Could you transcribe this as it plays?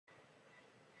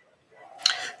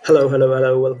Hello,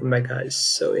 welcome back, guys.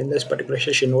 So, in this particular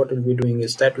session, what we'll be doing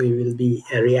is that we will be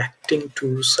reacting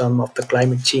to some of the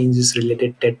climate changes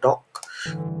related TED Talk.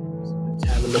 Let's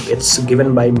have a look. It's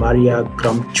given by Maria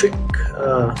Gramatiuk.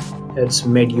 It's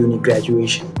mid-uni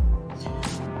graduation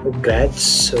with grads,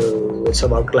 so it's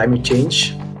about climate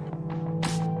change.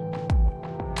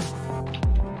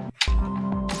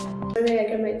 Maria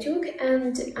Gramatiuk,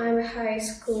 and I'm a high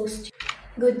school student.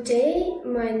 Good day,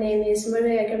 my name is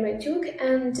Maria Gramatiuk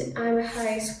and I'm a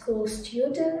high school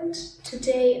student.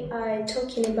 Today I'm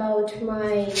talking about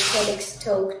my TEDx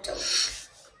talk.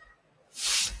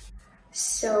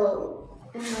 So,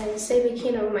 the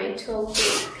beginning of my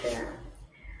topic,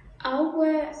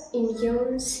 our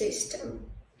immune system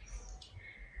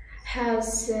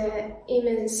has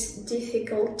immense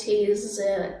difficulties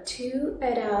to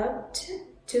adapt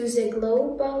to the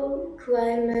global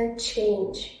climate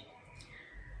change.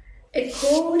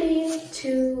 According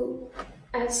to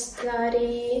a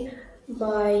study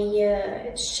by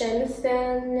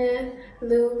Shenfen,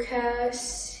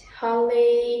 Lucas,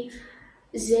 Halley,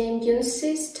 the immune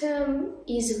system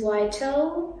is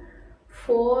vital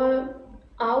for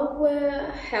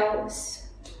our health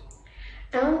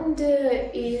and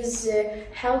is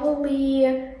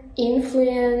heavily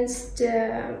influenced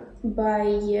by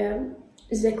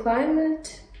the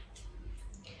climate.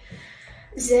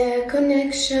 The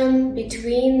connection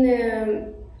between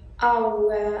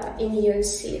our immune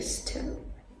system.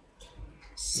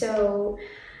 So,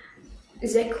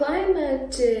 the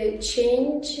climate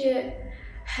change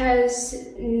has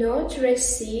not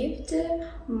received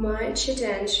much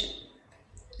attention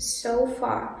so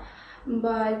far,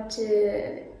 but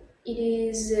it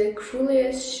is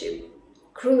crucial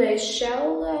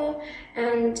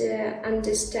and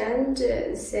understand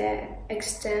the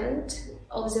extent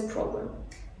of the problem.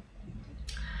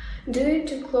 Due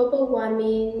to global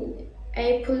warming,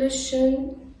 air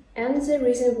pollution, and the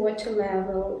rising water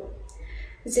level,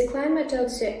 the climate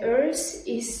of the Earth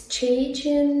is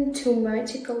changing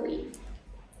dramatically.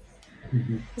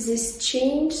 These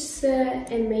changes are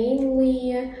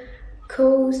mainly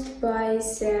caused by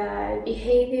the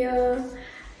behavior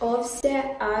of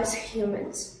us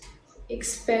humans,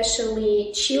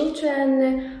 especially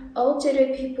children,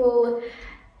 elderly people,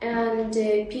 and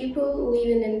people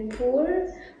living in poor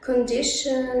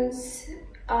conditions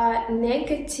are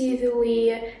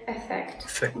negatively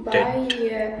affected by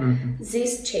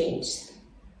this change.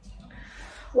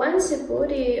 Once the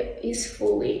body is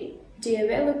fully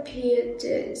developed,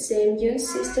 the immune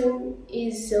system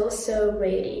is also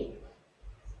ready.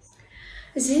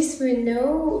 This we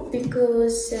know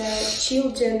because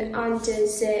children under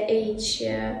the age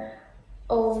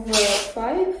of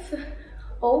 5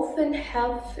 often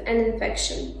have an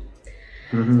infection.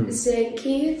 The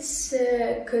kids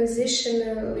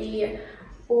conditionally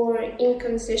or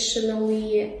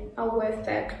inconsistently are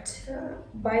affected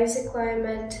by the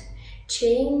climate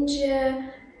change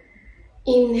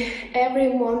in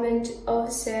every moment of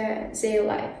their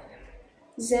life.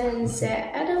 Then the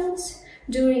adults,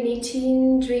 during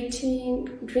eating,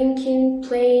 drinking,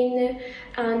 playing,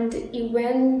 and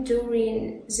even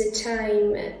during the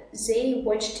time they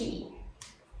watch TV.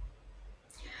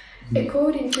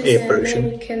 According to the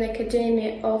American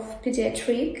Academy of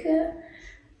Pediatrics,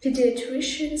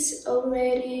 pediatricians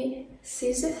already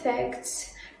see the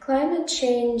facts climate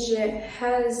change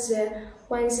has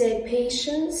on their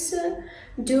patients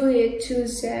due to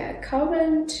the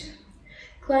current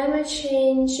climate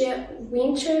change.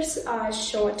 Winters are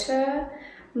shorter,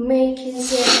 making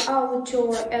the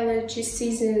outdoor allergy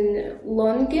season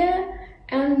longer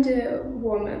and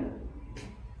warmer.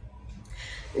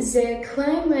 The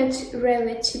Climate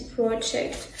Reality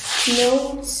Project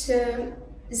notes the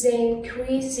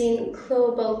increasing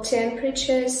global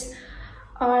temperatures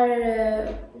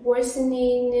are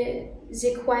worsening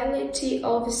the quality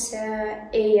of the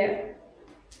air,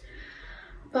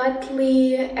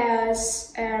 partly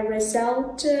as a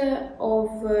result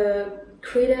of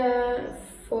greater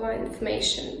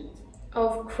formation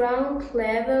of ground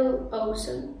level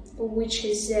ozone, which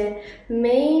is the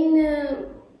main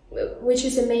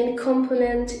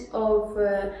component of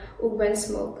urban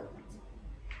smoke.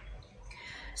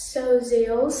 So they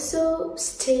also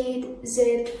state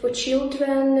that for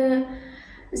children,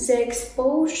 the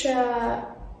exposure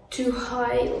to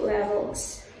high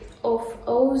levels of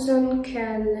ozone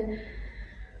can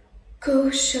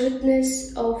cause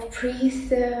shortness of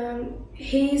breath,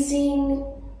 hazing,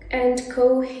 and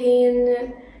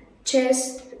causing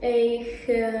chest ache,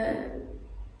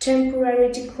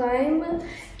 temporary decline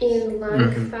in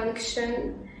lung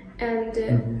function, and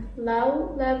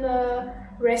low-level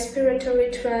respiratory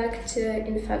tract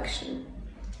infection.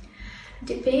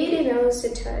 depending on the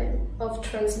type of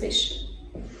transmission.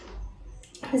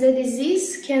 The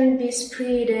disease can be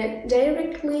spread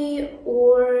directly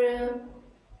or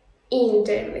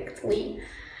indirectly.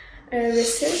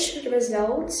 Research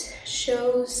results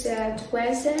show that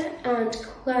weather and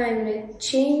climate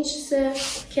change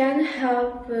can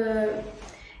have an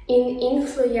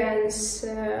influence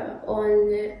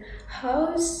on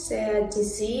how the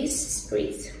disease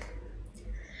spreads.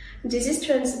 Disease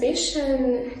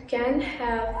transmission can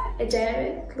have a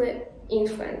direct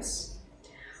influence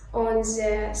on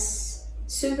the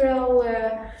several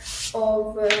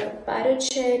of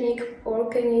pathogenic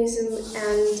organisms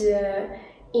and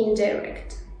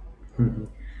indirect.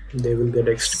 They will get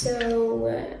extinct.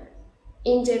 So,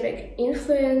 indirect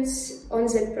influence on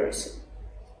the person.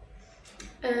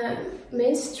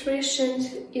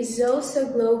 Malnutrition is also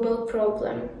a global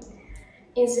problem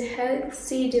in the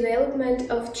healthy development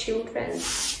of children.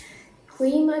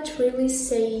 Climate really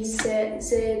says that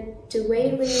the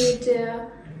way we need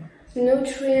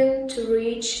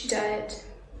nutrient-rich diet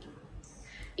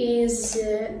is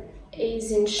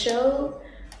essential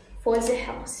for the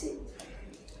healthy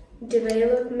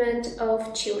development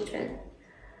of children.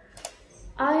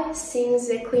 I think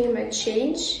the climate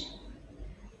change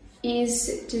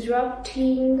is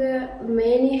disrupting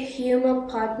many human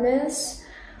patterns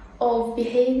of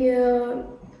behavior.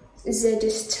 The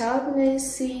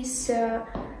disturbances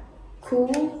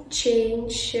could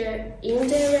change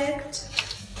indirect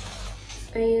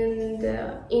and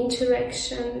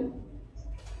interaction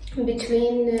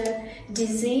between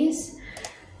disease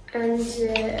and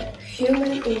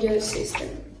human immune system.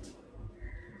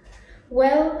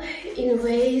 Well, in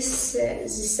ways the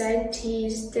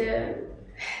scientists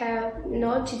have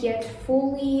not yet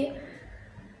fully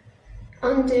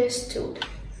understood.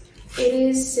 It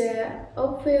is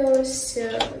obvious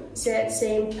that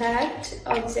the impact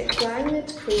of the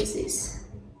climate crisis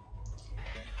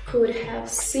could have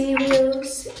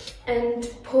serious and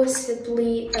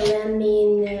possibly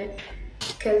alarming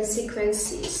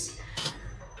consequences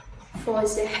for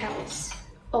the health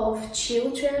of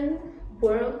children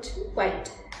worldwide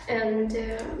and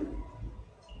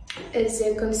as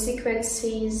the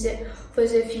consequences for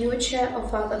the future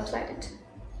of our planet.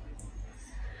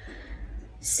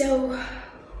 So,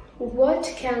 what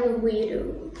can we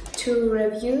do to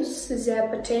reduce the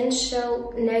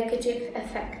potential negative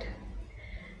effect?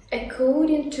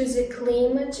 According to the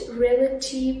Climate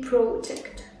Reality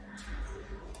Project,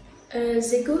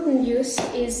 the good news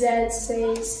is that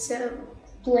there's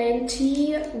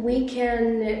plenty we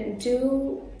can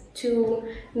do to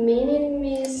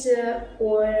minimize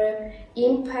or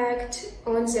impact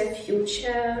on the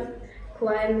future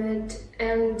climate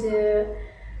and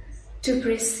to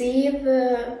preserve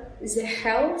the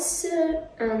health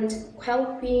and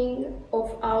well-being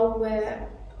of our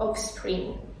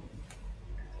offspring.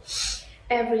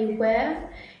 Everywhere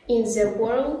in the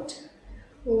world,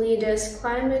 leaders'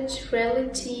 climate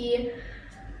reality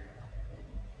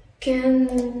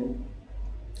can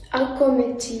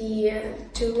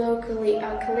accommodate to locally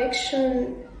a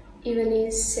collection, even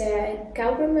if the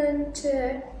government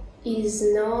is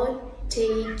not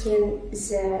taking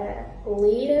the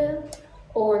lead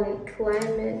on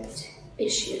climate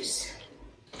issues.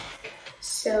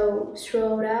 So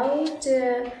throughout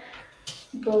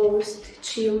both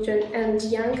children and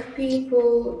young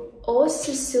people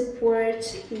also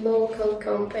support local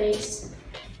companies.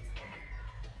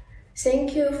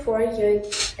 Thank you for your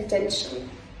attention.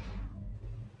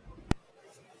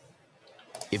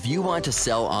 If you want to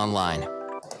sell online.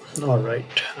 All right,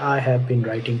 I have been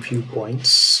writing few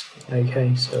points.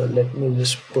 Okay, so let me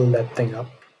just pull that thing up.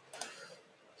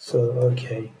 So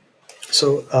okay,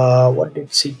 so what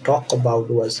did she talk about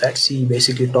was that she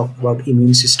basically talked about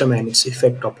immune system and its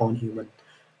effect upon human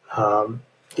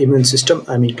immune system,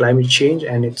 I mean climate change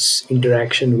and its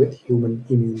interaction with human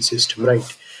immune system,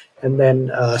 right? And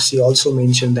then she also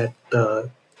mentioned that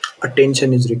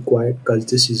attention is required because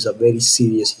this is a very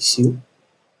serious issue.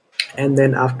 And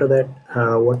then after that,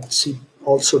 what she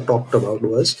also talked about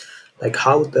was like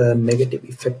how the negative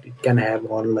effect it can have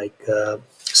on like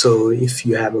so if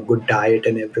you have a good diet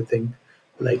and everything,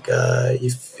 like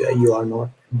if you are not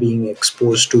being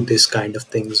exposed to this kind of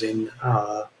things in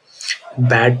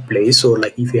bad place, or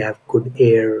like if you have good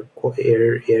air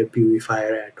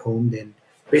purifier at home, then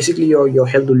basically your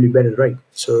health will be better, right?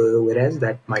 So whereas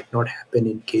that might not happen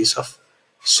in case of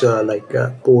so like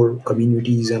poor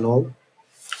communities and all.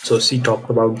 So she talked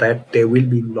about that there will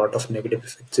be a lot of negative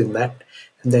effects in that.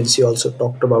 And then she also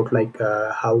talked about like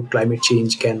how climate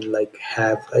change can like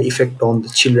have an effect on the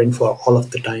children for all of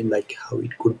the time, like how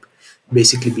it could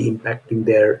basically be impacting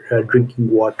their drinking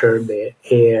water, their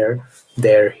air,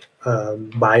 their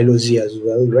biology as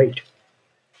well, right?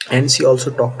 And she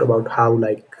also talked about how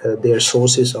like their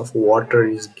sources of water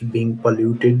is being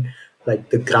polluted, like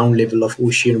the ground level of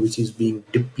ocean which is being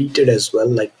depleted as well,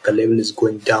 like the level is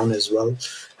going down as well.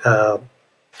 uh,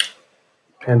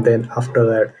 and then after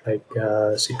that,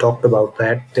 like she talked about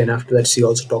that. Then after that, she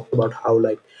also talked about how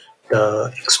like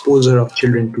the exposure of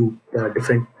children to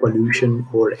different pollution,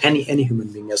 or any human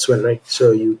being as well, right?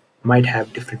 So you might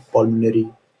have different pulmonary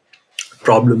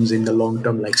problems in the long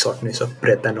term, like shortness of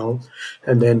breath and all.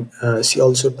 And then she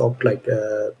also talked like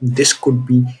this could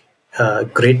be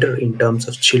greater in terms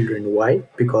of children. Why?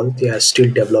 Because they are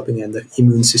still developing and the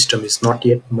immune system is not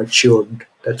yet matured.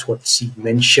 That's what she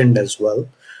mentioned as well.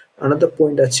 Another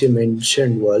point that she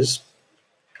mentioned was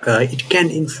it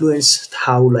can influence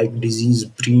how like disease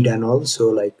breed, and also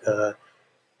like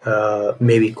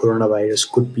maybe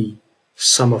coronavirus could be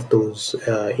some of those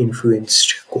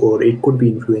influenced, or it could be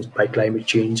influenced by climate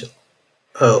change,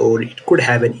 or it could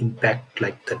have an impact,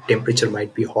 like the temperature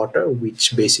might be hotter,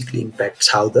 which basically impacts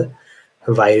how the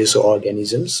virus or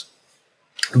organisms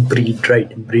breed,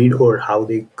 right? Breed, or how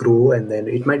they grow. And then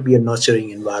it might be a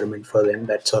nurturing environment for them,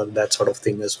 that's all, that sort of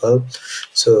thing as well.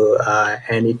 So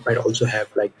and it might also have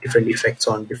like different effects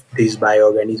on these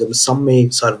bioorganisms. Some may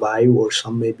survive, or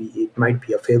some may be, it might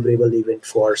be a favorable event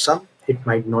for some, it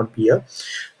might not be a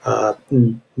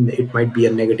it might be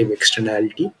a negative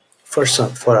externality for some,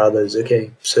 for others.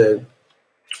 Okay, so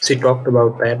she talked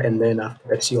about that. And then after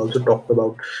that, she also talked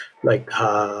about like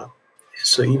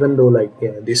so even though like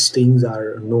these things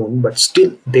are known, but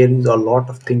still there is a lot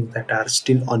of things that are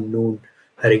still unknown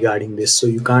regarding this. So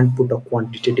you can't put a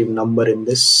quantitative number in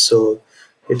this, so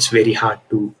it's very hard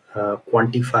to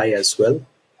quantify as well.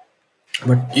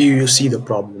 But you see the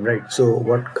problem, right? So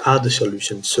what are the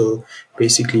solutions? So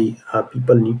basically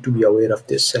people need to be aware of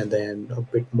this, and then a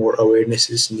bit more awareness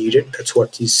is needed. That's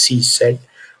what she said.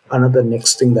 Another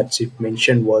next thing that she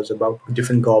mentioned was about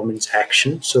different governments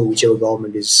action, so whichever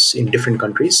government is in different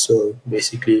countries. So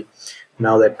basically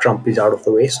now that Trump is out of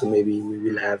the way, so maybe we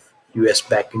will have US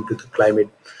back into the climate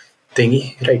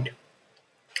thingy, right?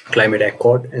 Climate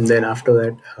accord. And then after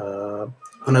that,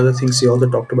 another thing she also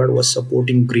talked about was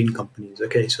supporting green companies.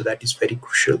 Okay, so that is very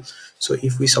crucial. So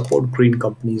if we support green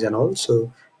companies and all,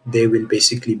 so they will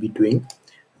basically be doing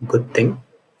good thing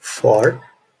for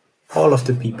all of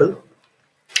the people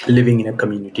living in a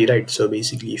community, right? So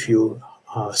basically if you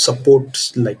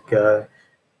support like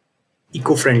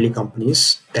eco-friendly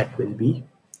companies, that will be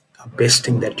a best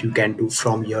thing that you can do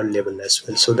from your level as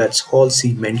well. So that's all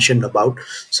she mentioned about.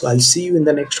 So I'll see you in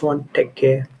the next one. Take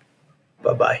care.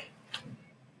 Bye bye.